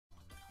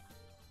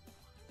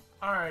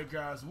Alright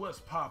guys, what's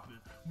poppin'?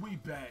 We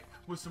back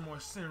with some more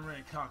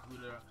Senran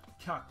Kagura.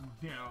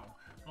 Down.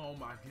 Oh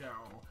my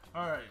god.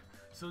 Alright,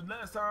 so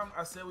last time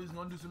I said we was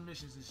gonna do some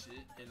missions and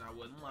shit, and I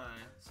wasn't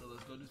lying, so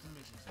let's go do some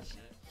missions and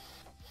shit.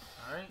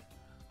 Alright?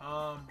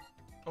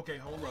 Okay,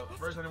 hold up.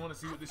 First I want to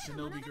see what this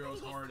Shinobi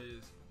girl's heart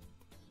is.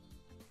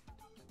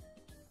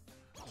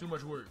 Too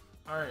much work.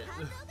 Alright.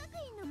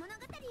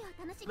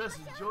 Let's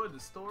enjoy the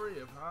story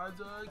of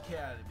Hada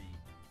Academy.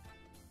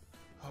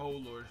 Oh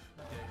lord.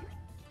 Okay.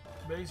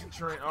 Basic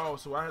train. Oh,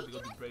 so I have to go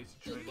through basic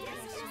training.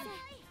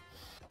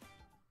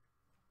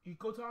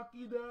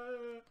 Ikotaki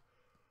da.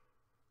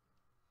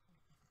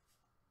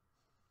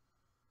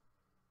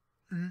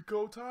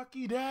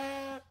 Ikotaki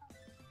da.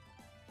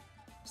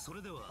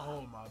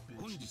 Oh my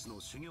bitch.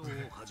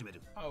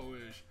 I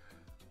wish.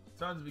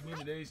 Time to begin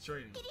today's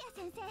training.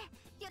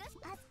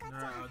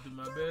 Alright, I'll do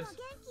my best.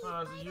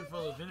 Oh, so you're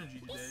full of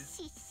energy today.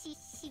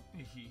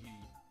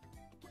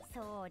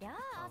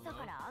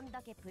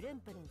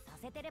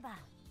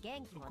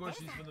 Of course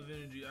she's full of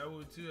energy. I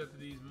would too after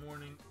these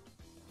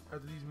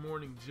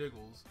morning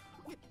jiggles.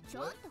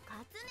 What?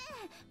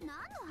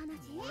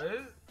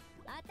 What?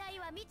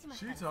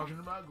 She's talking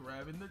about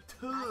grabbing the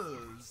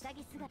tugs.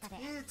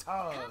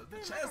 The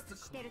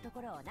chesticles.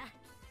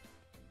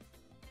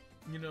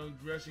 You know,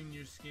 brushing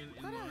your skin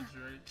in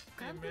lingerie.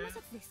 Hey man.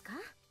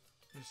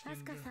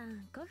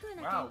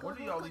 Wow, what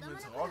are y'all even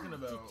talking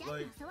about?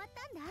 Like,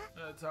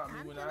 that taught me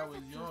when I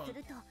was young.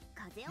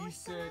 He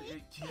said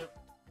it kept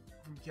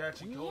from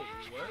catching cold.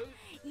 What?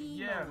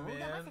 Yeah,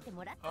 man.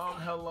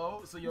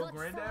 Hello? So your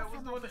granddad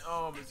was doing it?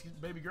 Excuse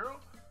baby girl?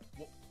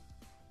 What?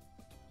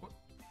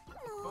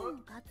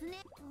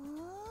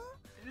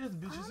 This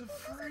bitch is a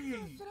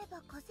freak.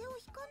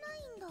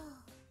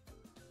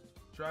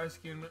 Try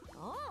skin.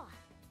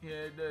 Yeah,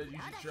 it does. You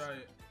should try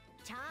it.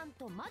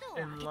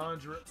 And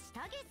lingerie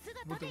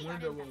with the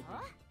window open.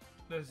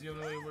 That's the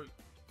only way it works.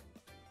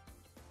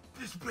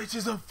 This bitch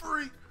is a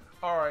freak.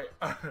 Alright,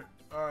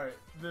 alright,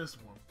 this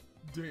one.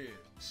 Dead.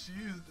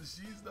 She's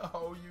the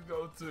hoe you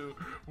go to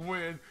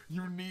when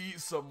you need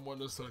someone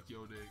to suck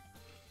your dick.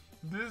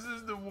 This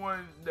is the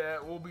one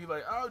that will be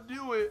like, I'll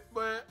do it,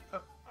 but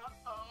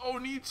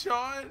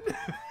Oni-chan.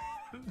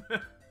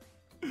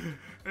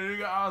 And you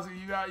got Oscar,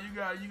 you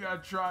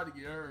gotta try to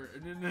get her,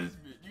 and then this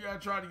bitch, you gotta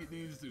try to get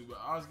these two, but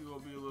Oscar gonna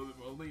be a little bit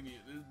more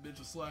lenient. This bitch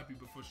will slap you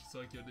before she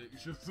suck your dick.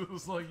 She'll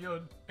just like your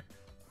dick.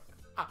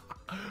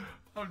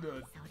 I'm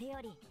done.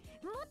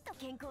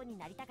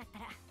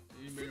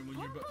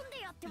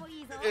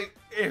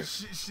 And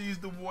she's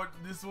the one.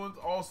 This one's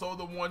also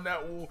the one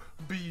that will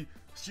be.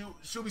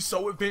 She'll be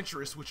so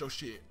adventurous with your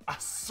shit. I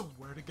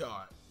swear to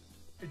God,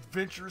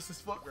 adventurous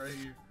as fuck right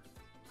here.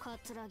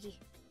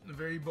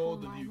 Very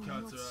bold of you,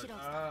 Katsuragi.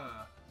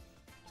 Ah.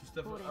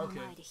 Okay.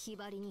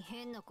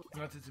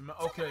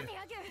 Okay.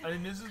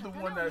 And this is the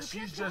one that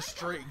she's just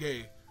straight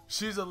gay.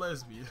 She's a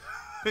lesbian.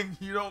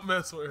 You don't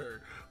mess with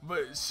her.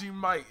 But she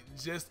might,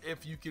 just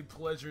if you can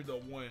pleasure the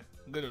one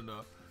good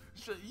enough.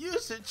 You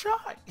should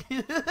try.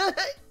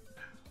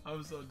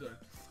 I'm so done.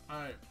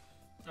 Alright.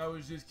 I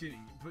was just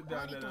kidding. Put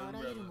down that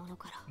umbrella.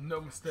 No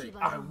mistake.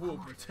 I will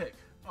protect.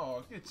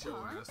 Oh, get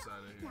your ass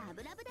out of here.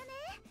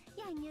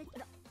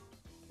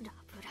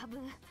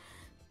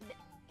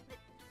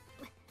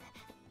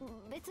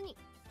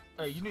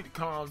 Hey, you need to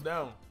calm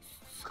down.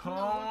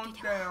 Calm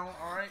down,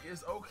 alright?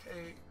 It's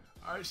okay.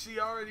 Alright, she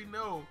already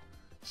know.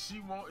 She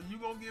won't. You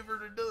gonna give her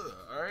the duh,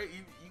 alright?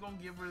 You gonna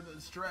give her the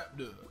strap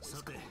duh.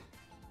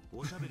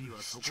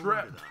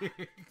 Strap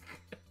dick.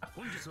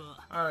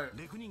 Alright.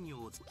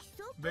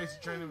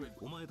 Basic training.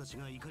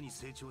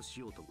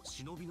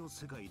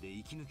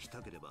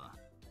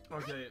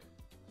 Okay.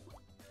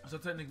 So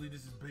technically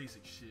this is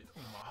basic shit.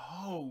 Oh, my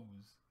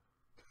hoes.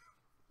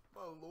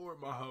 My lord,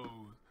 my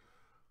hoes.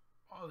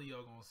 All of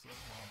y'all gonna suck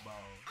my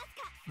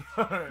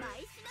balls.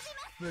 Alright.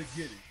 Let's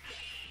get it.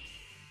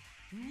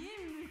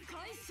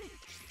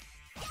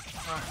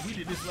 Alright, we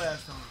did this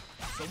last time.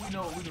 So we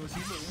know what we're doing.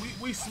 See, look,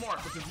 we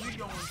smart because we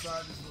go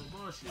inside this little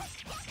bullshit.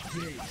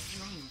 Yeah. You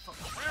don't even fuck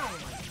around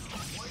right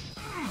now, boy.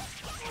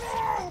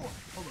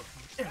 Hold up.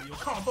 Aerial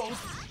combos.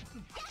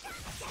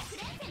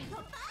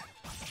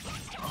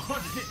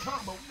 100 hit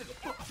combo, nigga,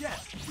 fuck yeah.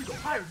 We go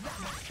higher than that,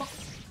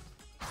 motherfucker.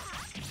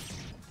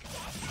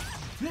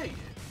 Yeah.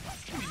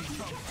 Give me these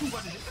combos.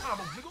 200 hit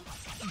combo, nigga.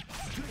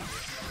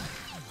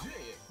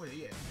 Yeah. Where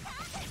they at?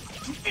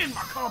 You in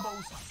my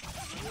combos.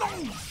 No!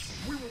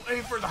 We will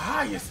aim for the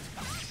highest.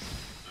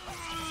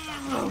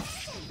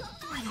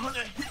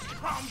 300 hit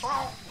combo.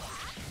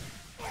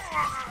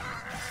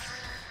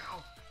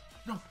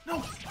 No, no.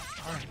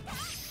 Alright.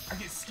 I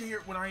get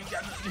scared when I ain't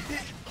got nothing to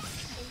hit. I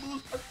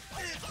lose a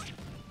hit.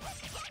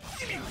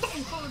 Give me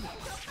 400!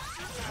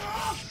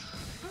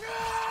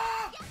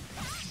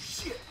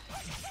 Shit!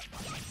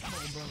 Come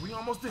on, bro. We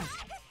almost did it.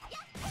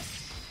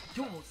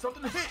 Come on,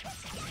 something to hit.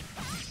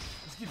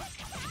 Let's get it.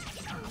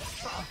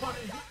 500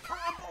 hit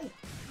combo.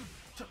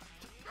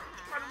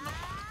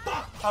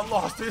 Fuck! I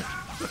lost it.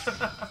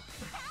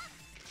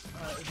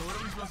 Alright, so what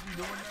are we supposed to be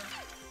doing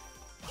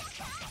now?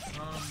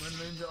 My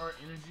ninja art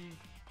energy.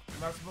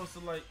 Am I supposed to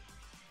like?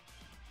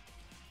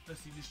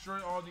 Let's see.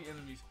 Destroy all the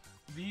enemies.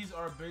 These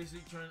are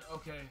basic turn.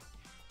 Okay.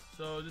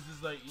 So this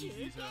is like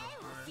easy as hell.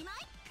 Alright.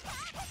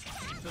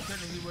 So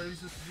technically, what are we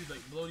supposed to do?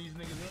 Like blow these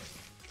niggas up?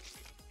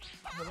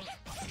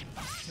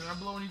 Can I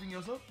blow anything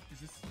else up? Is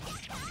this?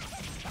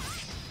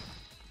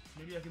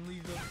 Maybe I can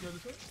leave the other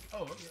side?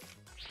 Oh, okay.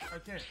 I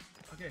can.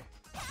 Okay.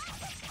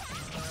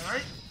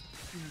 Alright.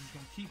 We're just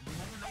gonna keep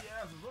blowing their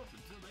asses up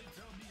until they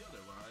tell me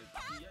otherwise.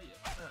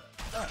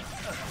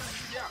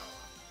 Yeah.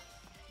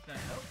 That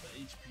help the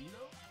HP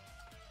though?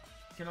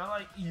 Can I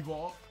like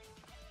evolve?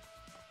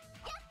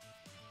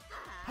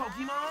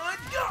 Pokemon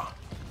go!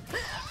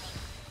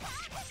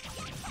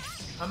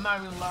 I'm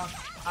not even lying.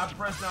 I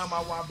pressed down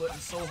my Y button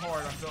so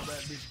hard I felt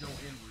that bitch go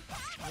inward.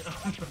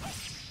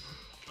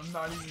 I'm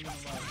not even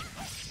gonna lie.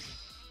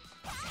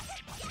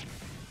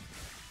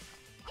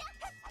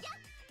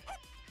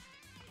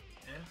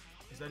 Yeah?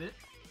 Is that it?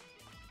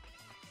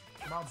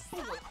 My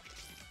boy!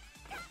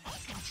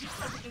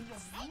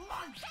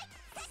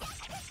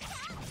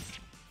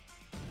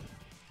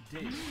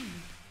 Dead.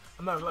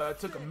 I'm not gonna lie, it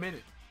took a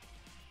minute.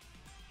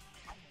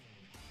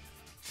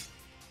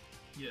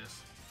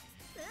 Yes.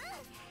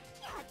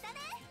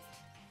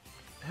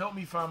 Help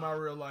me find my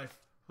real life,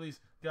 please,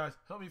 guys.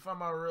 Help me find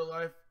my real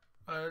life.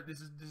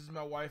 This is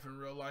my wife in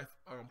real life.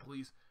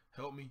 Please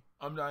help me.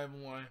 I'm not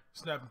even lying.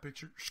 Snapping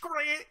picture.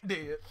 Scram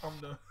dead. I'm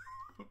done.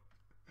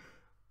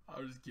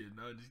 I'm just kidding.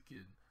 I'm just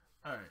kidding.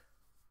 All right.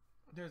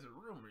 There's a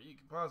rumor you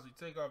can possibly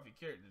take off your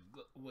character's.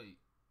 Wait,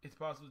 it's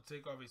possible to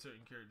take off a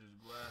certain character's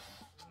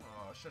glasses.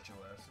 Oh, shut your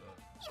ass up.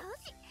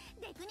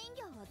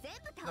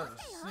 Not a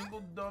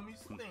single dummy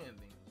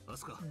standing.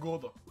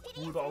 Goda.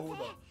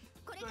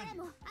 I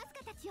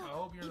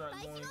hope you're not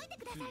going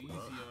too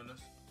easy on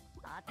us.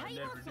 I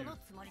never do.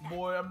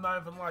 Boy, I'm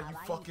not even lying. You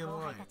fucking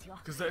lying.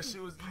 Cause that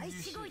shit was easy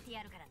as shit.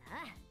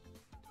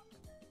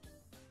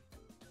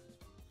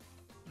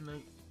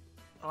 Like,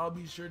 I'll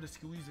be sure to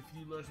squeeze a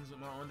few lessons with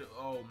my under.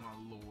 Oh my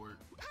lord.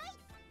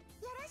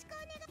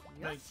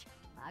 Like,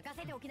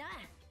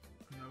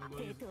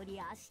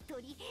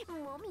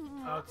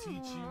 I'll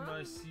teach you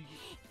my secret.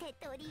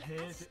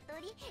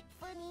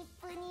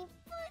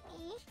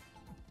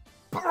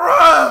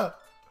 Bruh!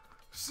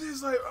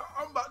 She's like,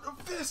 I'm about to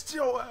fist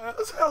your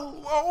ass.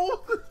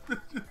 Hello?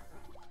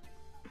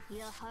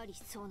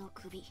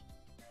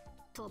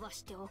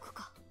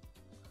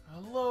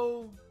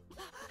 Hello?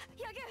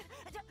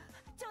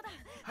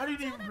 How do you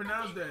even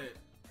pronounce that?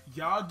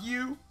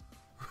 Yagyu?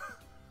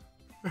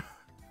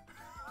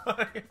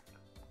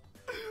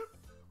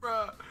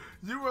 Bruh,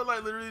 you were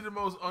like literally the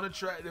most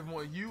unattractive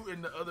one. You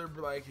and the other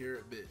black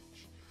haired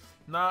bitch.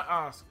 Not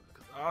Oscar.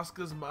 Cause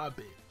Oscar's my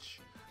bitch.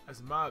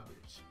 That's my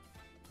bitch.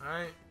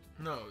 Alright?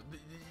 No.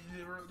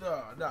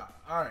 Nah.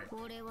 Alright.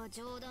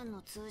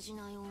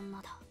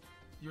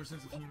 Your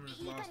sense of humor is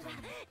lost on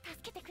me.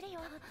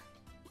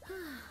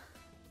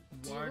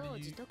 Why do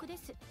you...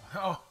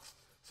 Oh.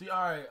 See,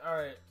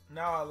 alright.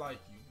 Now I like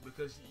you.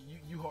 Because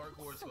you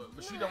hardcore as fuck.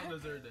 But she don't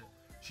deserve that.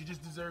 She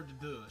just deserved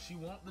the duh. She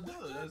want the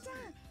duh. That's it.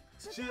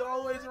 She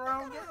always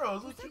around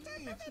girls. What you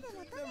mean? She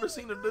never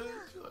seen a duh.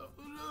 She's like,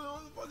 what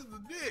the fuck is the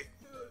dick?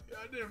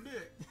 Goddamn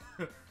dick.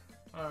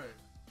 Alright.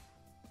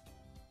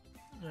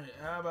 Alright,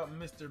 how about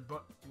Mr.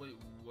 Wait,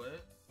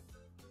 what?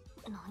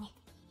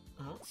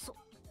 Huh?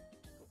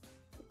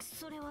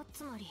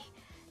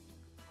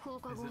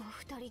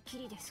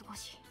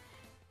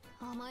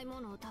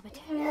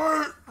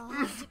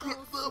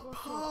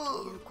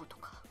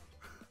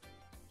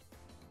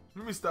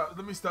 Let me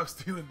stop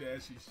stealing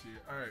Dashy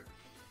shit. Alright.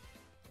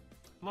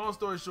 Long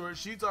story short,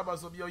 she talk about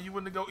something, yo, you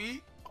wanna go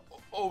eat?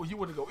 Oh, you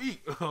wanna go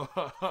eat?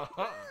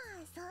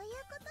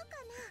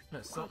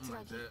 That's something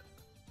like that.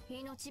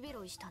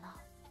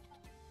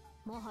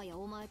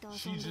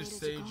 She just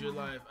saved your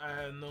life. I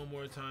had no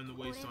more time to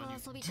waste on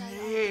you.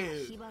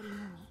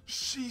 Damn.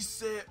 She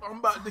said, I'm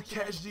about to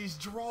catch these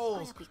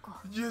draws.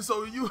 Yeah,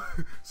 so you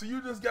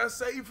just got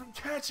saved from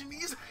catching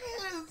these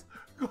hands.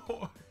 Go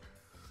on.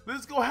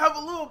 Let's go have a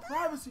little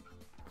privacy.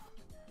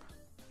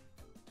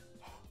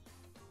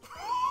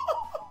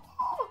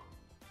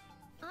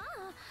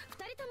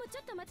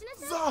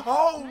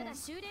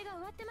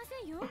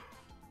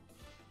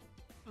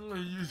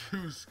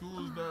 YouTube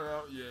school's not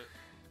out yet.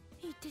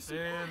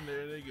 And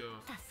there they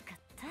go.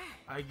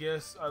 I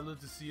guess I live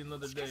to see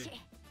another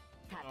day.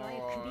 Oh,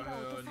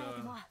 hell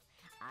no.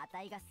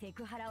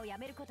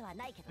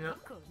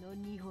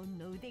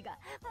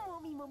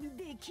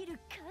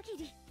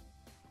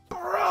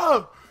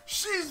 Bro,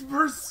 she's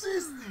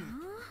persistent.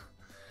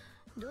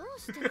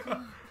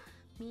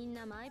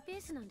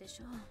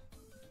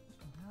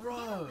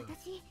 Bro.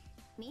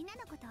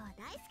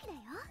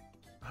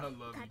 I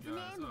love you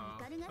guys.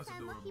 That's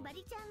adorable.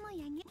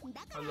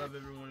 I love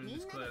everyone in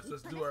this class.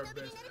 Let's do our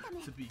best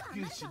to be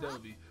good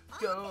Shinobi.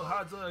 Go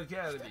Hata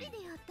Academy.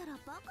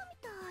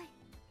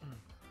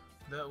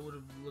 That would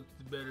have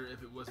looked better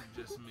if it wasn't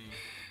just me.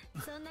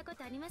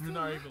 You're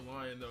not even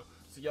lying though.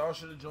 So y'all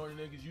should have joined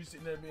in because you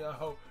sitting there being a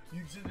hoe.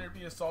 You sitting there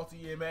being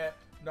salty and mad.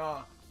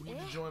 Nah, we need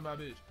to join my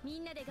bitch.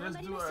 Let's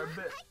do our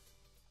bet.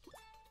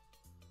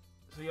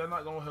 So y'all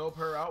not gonna help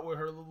her out with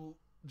her little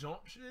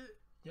jump shit?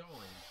 Y'all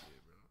ain't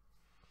shit,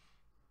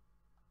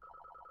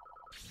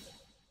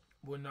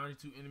 bro. Boy,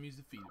 92 enemies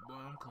defeated. Boy,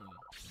 I'm clean.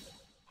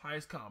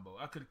 Highest combo.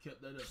 I could have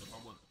kept that up if I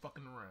wasn't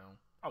fucking around.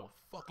 I was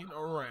fucking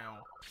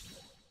around.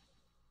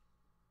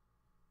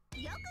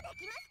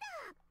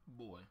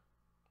 Boy,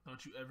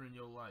 don't you ever in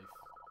your life.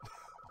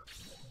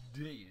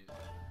 Dig it.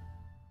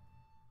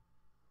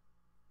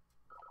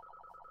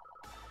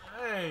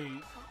 Hey,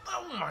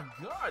 oh my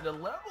god, the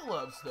level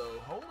ups though.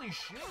 Holy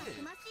shit.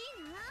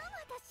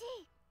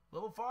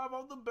 Level 5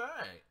 off the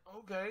bat.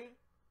 Okay.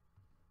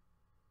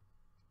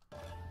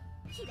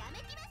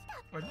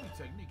 Our new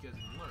technique has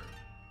been learned.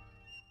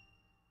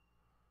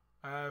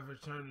 I have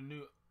returned a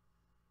new...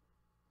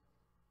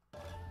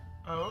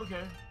 Oh,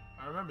 okay.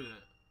 I remember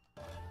that.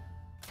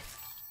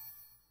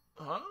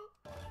 Huh?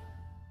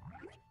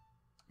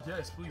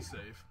 Yes, please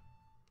save.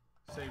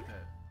 Save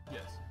that.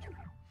 Yes.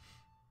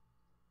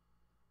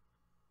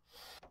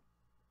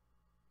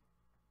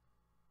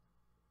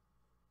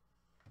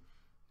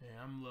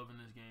 Yeah, I'm loving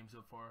this game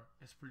so far.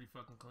 It's pretty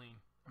fucking clean.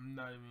 I'm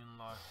not even gonna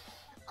lie.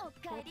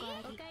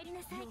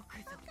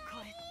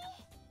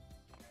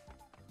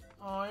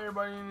 Oh,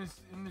 everybody in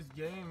this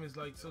game is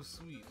like so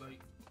sweet. Like,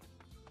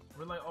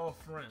 we're like all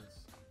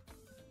friends.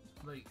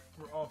 Like,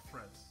 we're all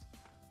friends.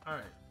 All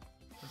right,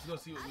 let's go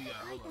see what we got.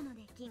 Hold on.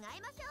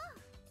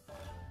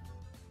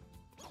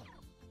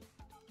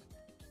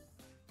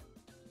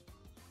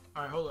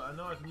 All right, hold on. I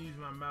know I can use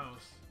my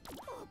mouse.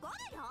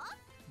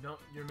 Don't,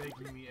 you're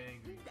making me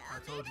angry. I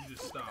told you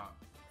to stop.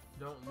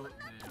 Don't look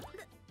there.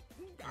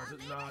 I said,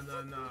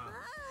 nah.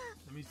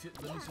 Let me see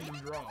them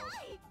draws.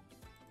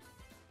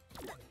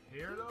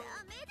 Hair though?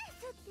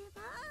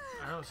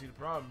 I don't see the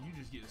problem. You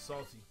just get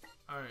salty.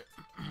 Alright.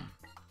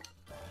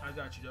 I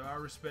got you though. I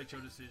respect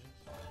your decisions.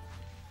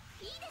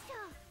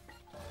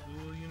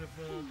 School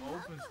uniform,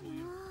 open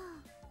school.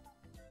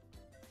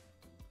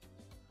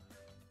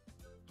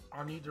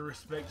 I need to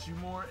respect you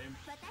more, and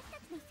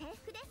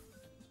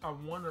I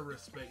want to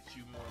respect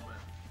you more, but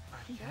I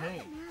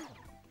can't,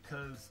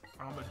 cause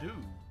I'm a dude.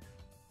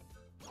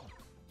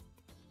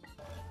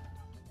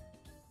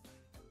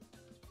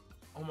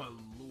 Oh my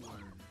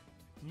lord!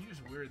 Can you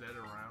just wear that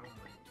around?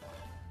 Like,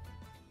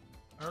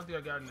 I don't think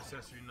I got an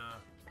accessory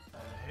now.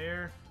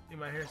 Hair, I think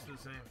my hair's still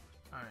the same.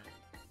 All right.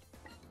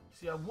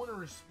 See, I want to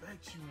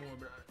respect you more,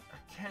 but I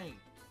can't.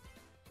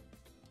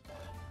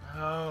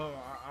 Oh,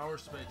 I'll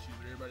respect you,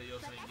 but everybody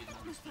else ain't getting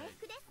respect.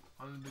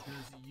 Only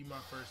because you my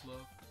first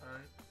love.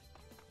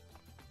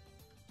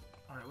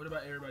 Alright, what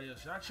about everybody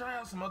else? Should I try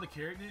out some other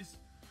characters?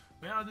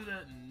 Maybe I'll do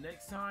that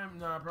next time?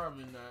 Nah,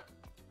 probably not.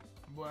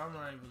 Boy, I'm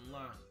not even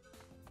lying.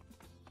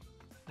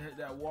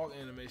 That walk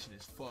animation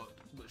is fucked,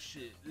 but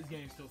shit, this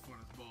game's still fun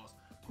as balls.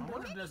 I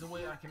wonder if there's a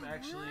way I can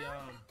actually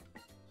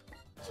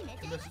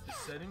mess with the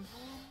settings a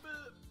little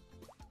bit.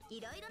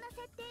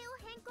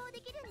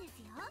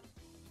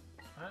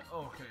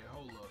 Okay,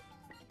 hold up.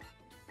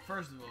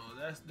 First of all,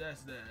 that's that.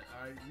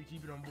 Alright, we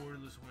keep it on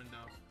borderless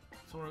window.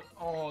 So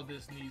all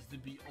this needs to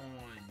be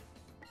on.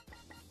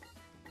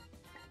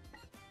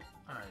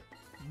 Alright.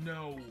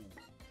 No.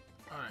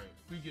 Alright,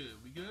 we good.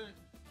 We good?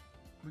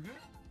 We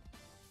good?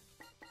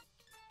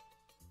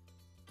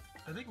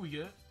 I think we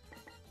good.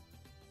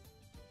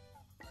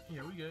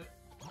 Yeah, we good.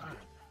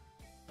 Alright.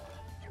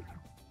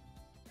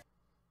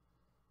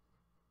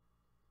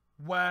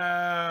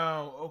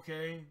 Wow.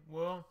 Okay.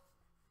 Well,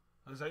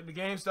 looks like the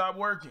game stopped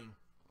working.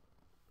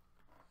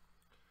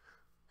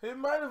 It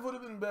might have would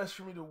have been best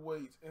for me to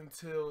wait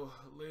until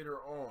later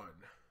on,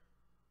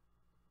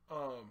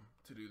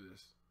 to do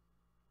this.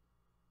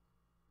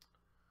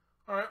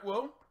 All right,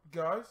 well,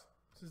 guys,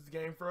 since the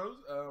game froze,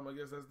 I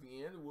guess that's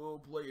the end. We'll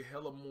play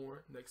hella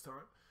more next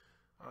time.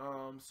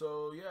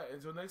 So yeah,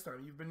 until next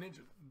time, you've been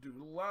Ninja.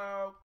 Doodle out.